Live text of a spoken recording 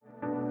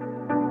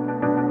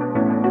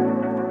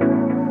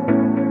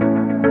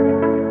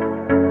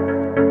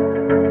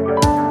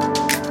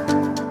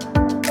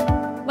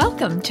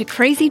to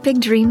Crazy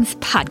Big Dreams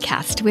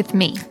podcast with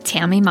me,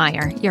 Tammy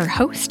Meyer, your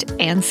host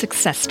and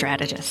success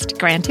strategist,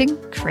 granting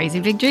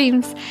crazy big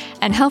dreams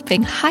and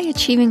helping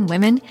high-achieving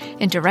women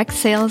in direct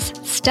sales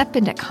step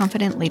into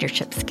confident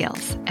leadership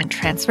skills and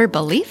transfer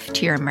belief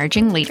to your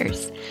emerging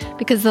leaders.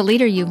 Because the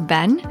leader you've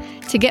been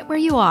to get where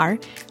you are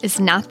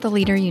is not the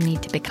leader you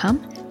need to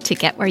become to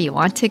get where you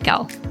want to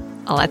go.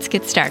 Let's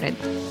get started.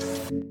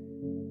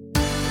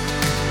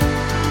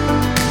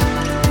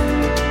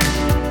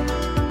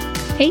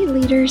 Hey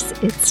leaders,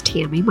 it's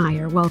Tammy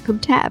Meyer. Welcome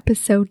to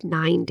episode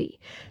 90.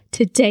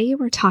 Today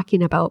we're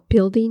talking about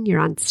building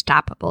your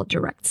unstoppable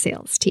direct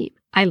sales team.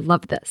 I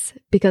love this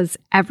because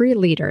every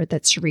leader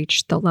that's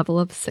reached the level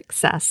of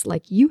success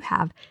like you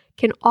have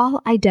can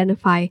all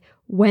identify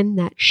when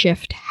that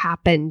shift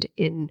happened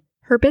in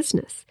her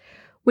business.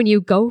 When you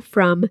go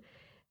from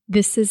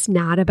this is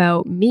not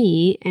about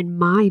me and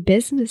my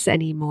business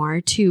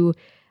anymore to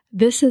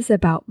this is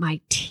about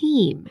my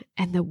team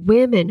and the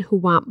women who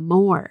want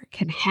more,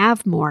 can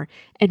have more,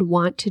 and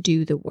want to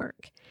do the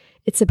work.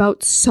 It's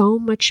about so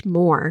much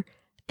more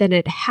than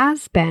it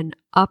has been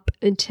up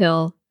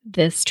until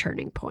this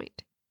turning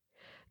point.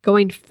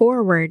 Going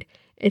forward,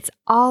 it's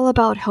all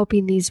about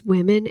helping these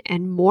women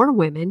and more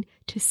women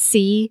to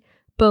see,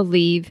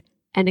 believe,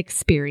 and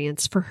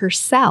experience for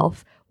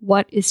herself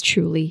what is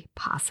truly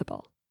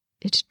possible.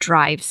 It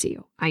drives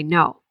you, I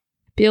know.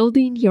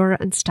 Building your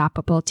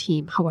unstoppable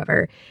team,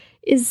 however,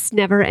 is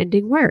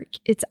never-ending work.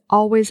 It's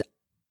always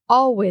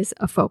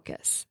a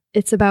focus.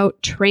 It's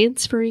about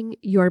transferring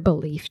your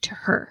belief to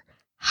her.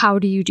 How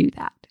do you do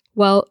that?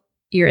 Well,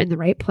 you're in the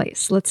right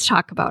place. Let's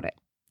talk about it.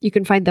 You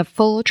can find the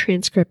full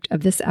transcript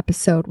of this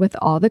episode with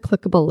all the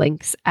clickable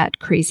links at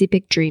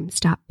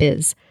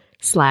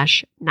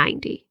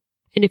crazybigdreams.biz/90.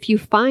 And if you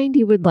find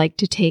you would like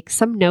to take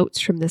some notes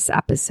from this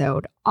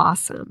episode,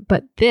 awesome.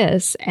 But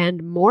this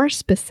and more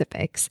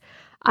specifics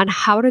on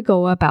how to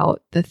go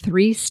about the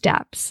 3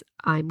 steps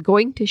I'm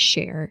going to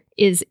share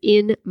is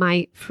in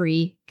my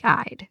free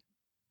guide.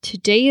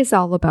 Today is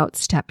all about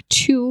step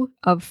 2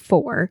 of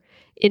 4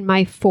 in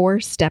my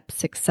 4-step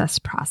success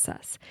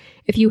process.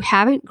 If you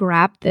haven't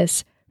grabbed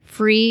this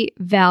free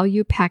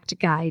value-packed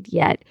guide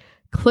yet,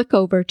 click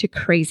over to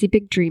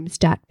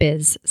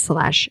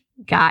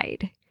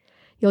crazybigdreams.biz/guide.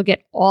 You'll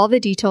get all the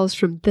details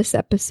from this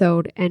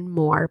episode and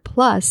more,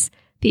 plus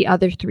the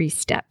other 3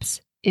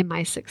 steps in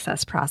my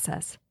success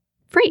process,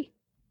 free.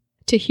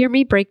 To hear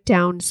me break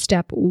down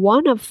step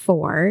 1 of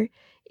 4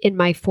 in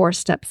my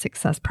 4-step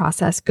success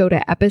process, go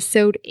to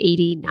episode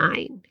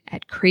 89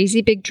 at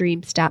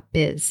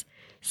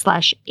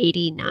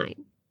crazybigdreams.biz/89.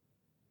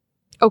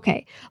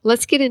 Okay,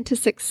 let's get into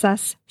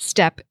success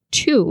step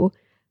 2,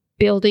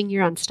 building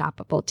your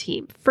unstoppable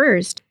team.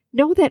 First,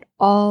 know that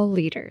all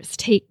leaders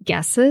take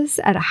guesses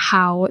at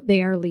how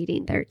they are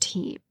leading their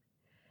team.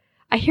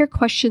 I hear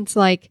questions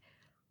like,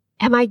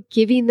 am I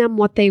giving them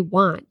what they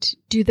want?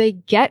 Do they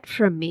get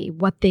from me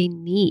what they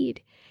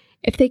need?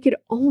 If they could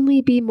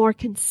only be more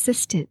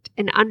consistent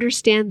and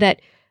understand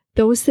that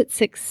those that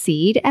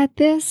succeed at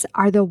this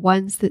are the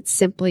ones that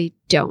simply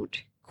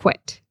don't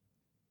quit.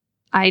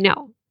 I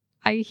know.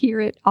 I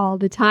hear it all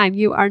the time.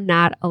 You are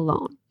not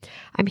alone.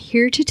 I'm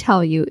here to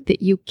tell you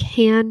that you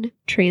can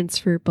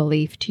transfer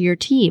belief to your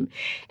team.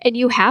 And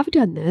you have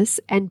done this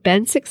and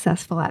been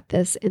successful at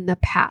this in the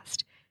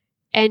past.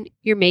 And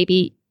you're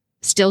maybe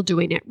still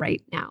doing it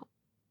right now.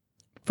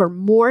 For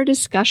more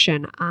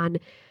discussion on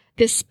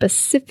this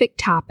specific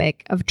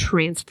topic of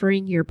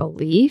transferring your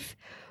belief,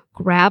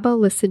 grab a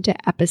listen to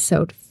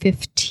episode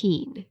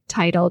 15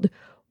 titled,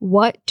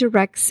 What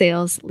Direct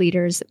Sales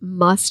Leaders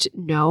Must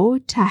Know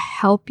to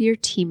Help Your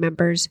Team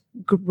Members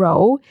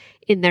Grow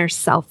in Their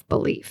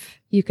Self-Belief.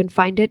 You can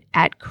find it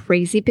at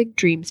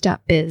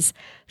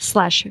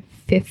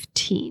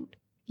crazybigdreams.biz/15.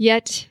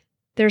 Yet,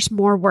 there's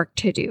more work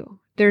to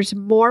do. There's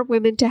more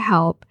women to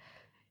help.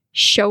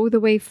 Show the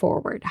way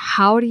forward.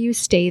 How do you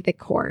stay the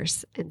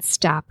course and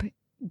stop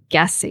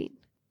guessing?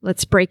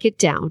 Let's break it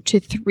down to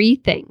 3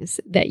 things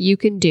that you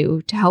can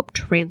do to help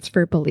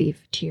transfer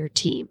belief to your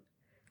team.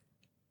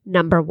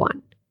 Number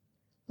 1,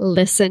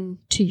 listen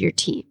to your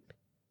team.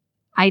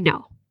 I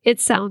know it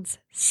sounds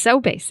so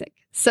basic,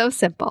 so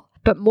simple,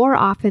 but more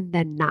often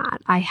than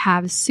not, I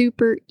have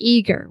super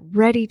eager,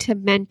 ready to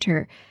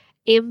mentor,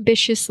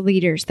 ambitious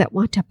leaders that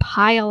want to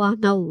pile on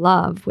the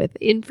love with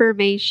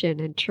information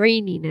and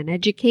training and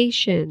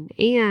education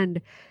and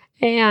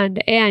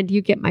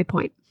you get my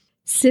point.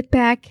 Sit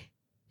back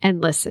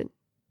and listen.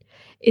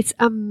 It's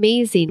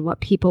amazing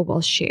what people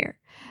will share.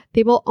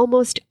 They will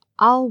almost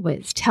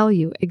always tell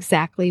you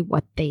exactly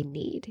what they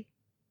need.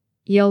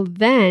 You'll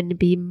then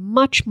be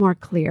much more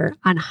clear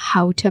on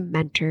how to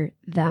mentor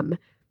them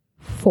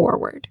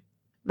forward.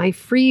 My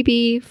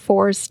freebie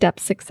 4-step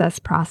success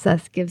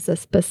process gives a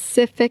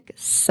specific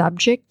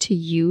subject to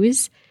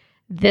use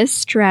this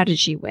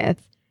strategy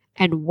with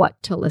and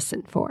what to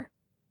listen for.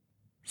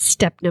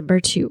 Step number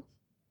 2,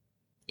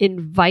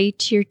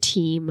 invite your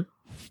team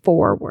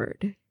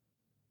forward.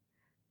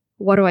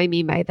 What do I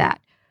mean by that?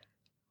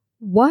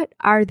 What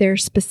are their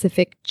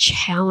specific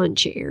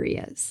challenge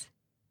areas?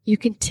 You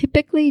can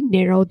typically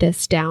narrow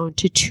this down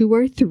to 2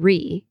 or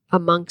 3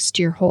 amongst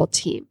your whole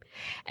team.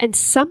 And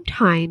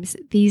sometimes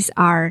these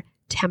are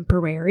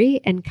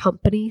temporary and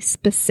company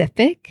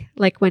specific,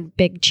 like when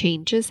big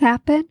changes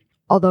happen.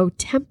 Although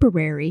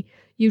temporary,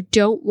 you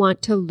don't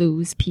want to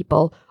lose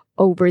people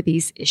over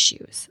these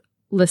issues.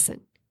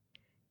 Listen,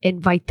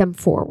 invite them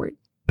forward.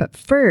 But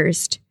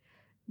first,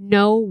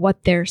 know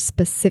what their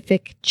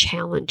specific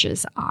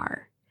challenges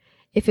are.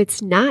 If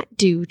it's not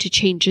due to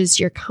changes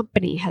your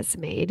company has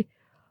made,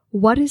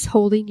 what is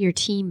holding your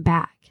team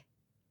back,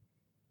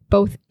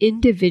 both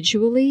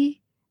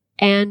individually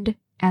and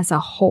as a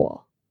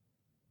whole?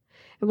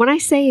 And when I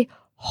say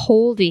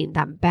holding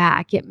them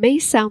back, it may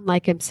sound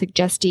like I'm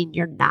suggesting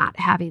you're not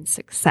having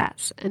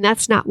success, and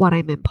that's not what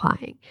I'm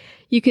implying.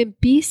 You can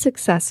be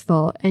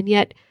successful and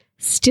yet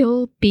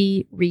still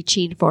be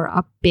reaching for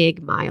a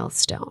big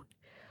milestone.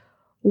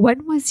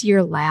 When was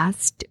your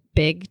last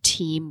big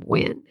team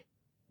win?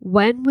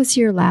 When was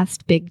your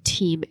last big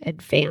team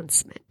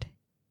advancement?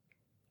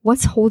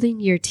 What's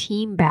holding your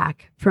team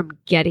back from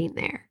getting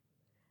there?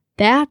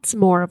 That's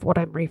more of what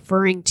I'm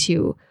referring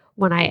to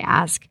when I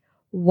ask,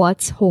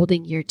 what's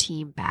holding your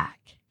team back?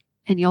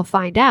 And you'll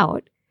find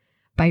out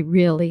by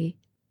really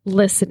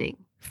listening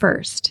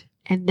first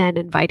and then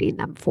inviting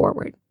them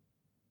forward.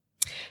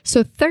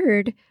 So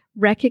third,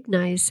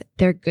 recognize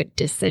their good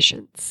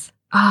decisions.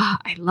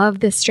 I love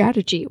this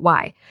strategy.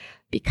 Why?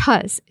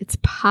 Because it's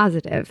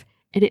positive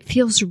and it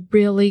feels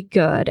really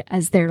good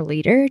as their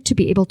leader to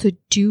be able to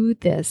do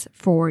this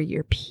for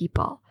your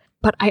people.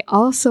 But I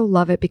also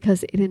love it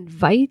because it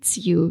invites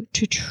you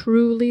to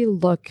truly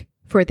look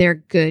for their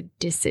good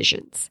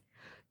decisions.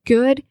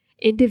 Good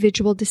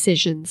individual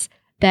decisions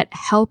that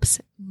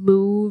helps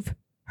move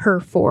her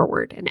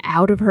forward and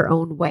out of her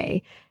own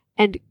way.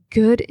 And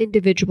good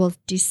individual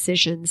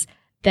decisions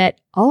that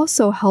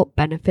also help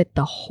benefit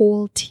the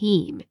whole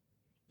team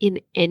in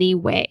any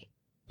way.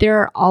 There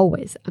are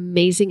always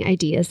amazing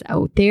ideas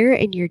out there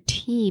and your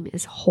team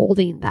is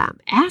holding them.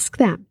 Ask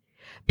them.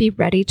 Be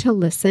ready to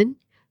listen.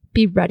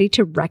 Be ready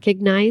to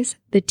recognize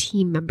the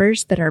team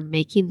members that are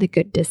making the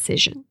good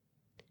decision.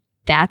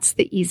 That's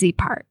the easy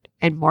part.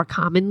 And more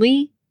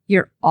commonly,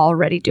 you're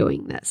already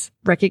doing this.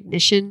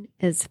 Recognition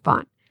is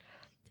fun.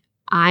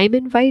 I'm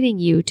inviting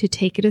you to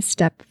take it a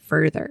step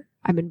further.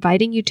 I'm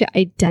inviting you to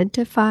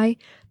identify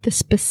the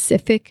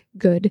specific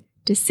good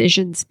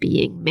decisions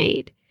being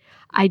made.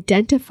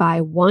 Identify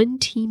one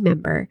team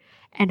member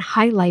and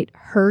highlight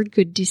her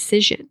good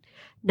decision,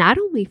 not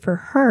only for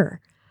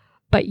her,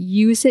 but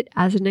use it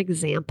as an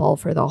example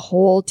for the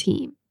whole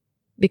team,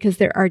 because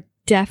there are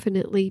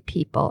definitely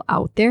people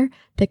out there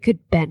that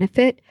could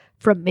benefit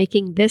from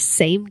making this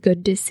same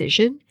good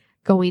decision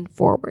going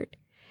forward.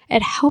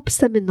 It helps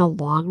them in the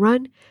long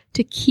run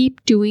to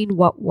keep doing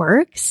what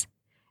works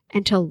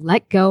and to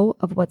let go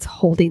of what's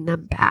holding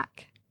them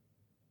back.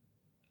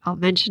 I'll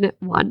mention it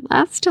one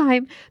last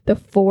time. The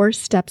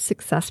 4-step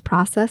success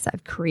process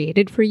I've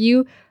created for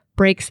you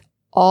breaks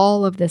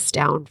all of this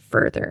down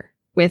further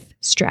with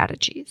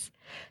strategies.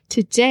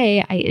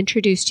 Today, I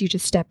introduced you to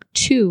step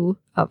 2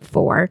 of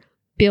 4,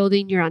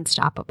 building your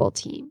unstoppable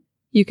team.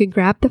 You can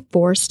grab the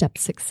 4-step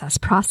success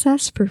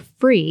process for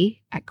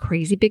free at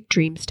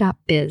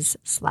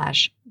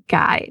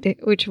crazybigdreams.biz/guide,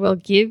 which will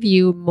give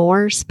you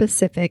more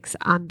specifics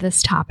on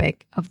this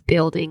topic of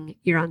building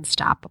your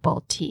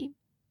unstoppable team.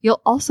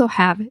 You'll also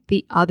have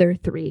the other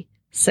 3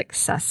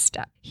 success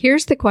steps.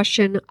 Here's the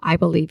question I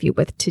will leave you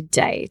with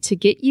today to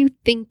get you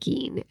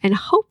thinking and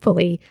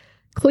hopefully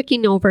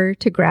clicking over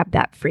to grab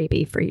that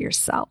freebie for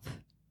yourself.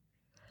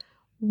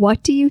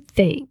 What do you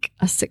think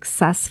a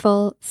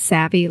successful,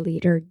 savvy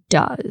leader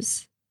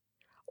does?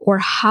 Or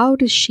how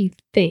does she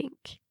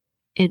think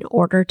in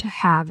order to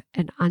have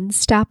an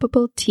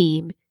unstoppable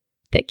team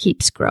that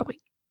keeps growing?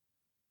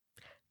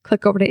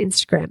 Click over to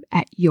Instagram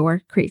at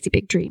Your Crazy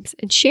Big Dreams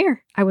and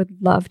share. I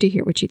would love to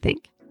hear what you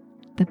think.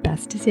 The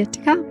best is yet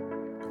to come.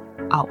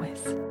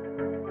 Always.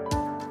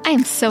 I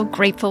am so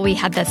grateful we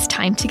had this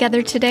time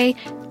together today.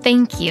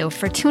 Thank you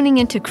for tuning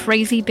into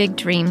Crazy Big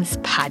Dreams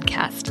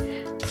podcast.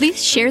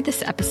 Please share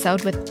this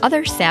episode with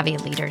other savvy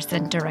leaders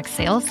in direct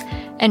sales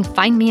and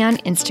find me on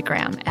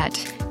Instagram at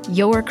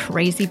Your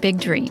Crazy Big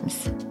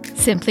Dreams.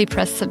 Simply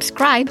press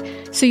subscribe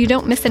so you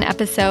don't miss an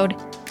episode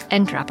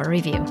and drop a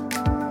review.